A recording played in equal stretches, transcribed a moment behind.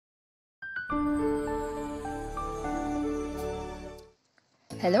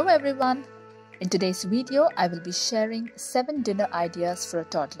Hello everyone! In today's video, I will be sharing 7 dinner ideas for a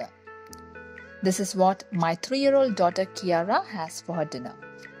toddler. This is what my 3-year-old daughter Kiara has for her dinner.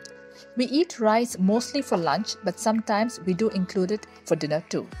 We eat rice mostly for lunch, but sometimes we do include it for dinner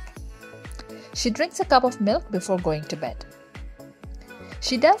too. She drinks a cup of milk before going to bed.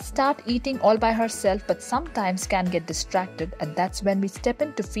 She does start eating all by herself, but sometimes can get distracted, and that's when we step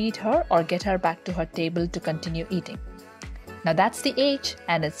in to feed her or get her back to her table to continue eating. Now that's the age,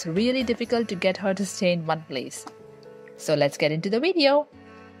 and it's really difficult to get her to stay in one place. So let's get into the video.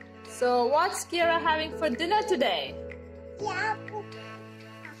 So what's Kiara having for dinner today? Yeah,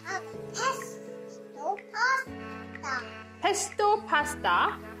 I have pesto pasta. Pesto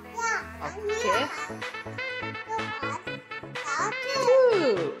pasta? Yeah. Okay.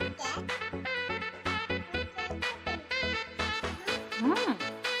 Two.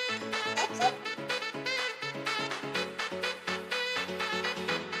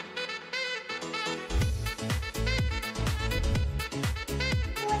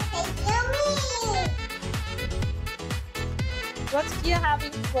 What's Kia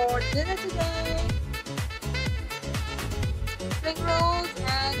having for dinner today? Spring rolls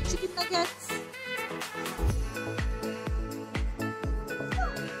and chicken nuggets.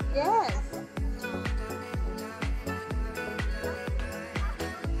 Yes.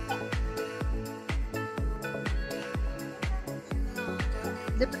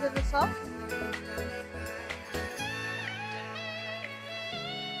 Dip it in the sauce.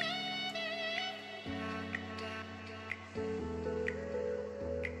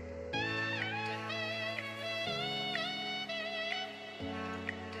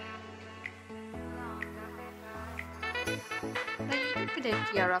 What are you eating today,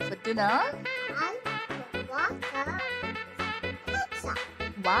 Kiara, for dinner? Pizza.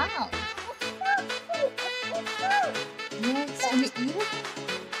 Wow. Yes, can you eat it?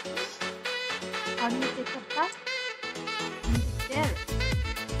 How do you take the pasta? You need to share it.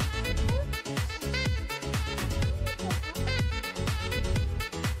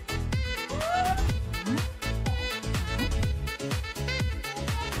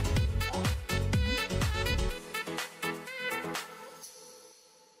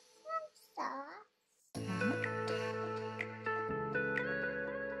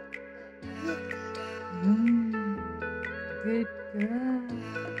 Good girl.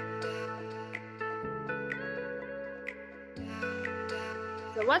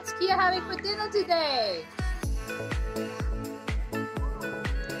 So what's Kia having for dinner today?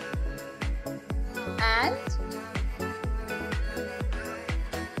 And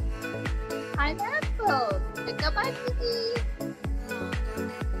pineapple. Take a bite, Kitty.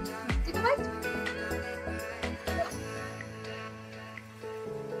 Take a bite.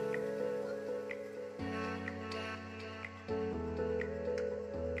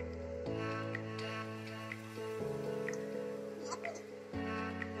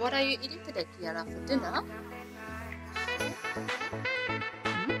 What are you eating today, Kiara, for dinner?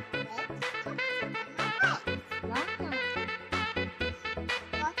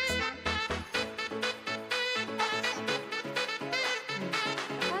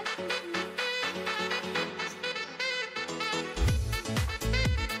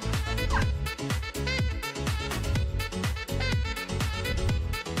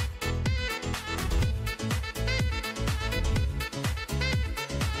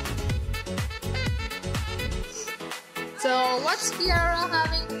 So, what's Kiara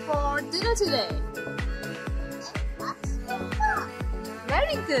having for dinner today?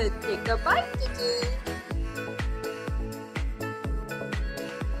 Very good. Take a bite, Kiki.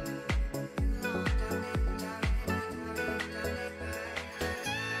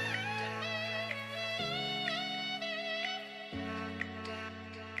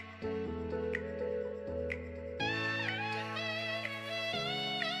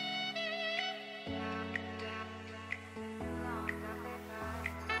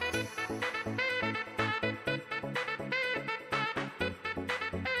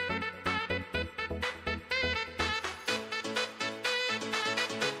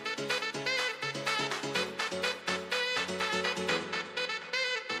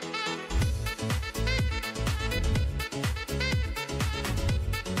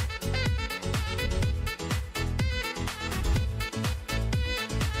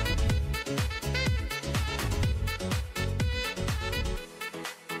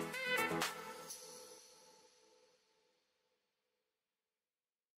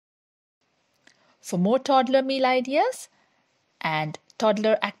 For more toddler meal ideas and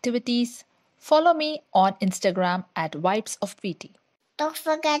toddler activities, follow me on Instagram at Vibes of PT. Don't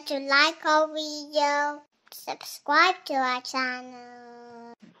forget to like our video, subscribe to our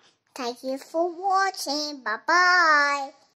channel. Thank you for watching. Bye bye.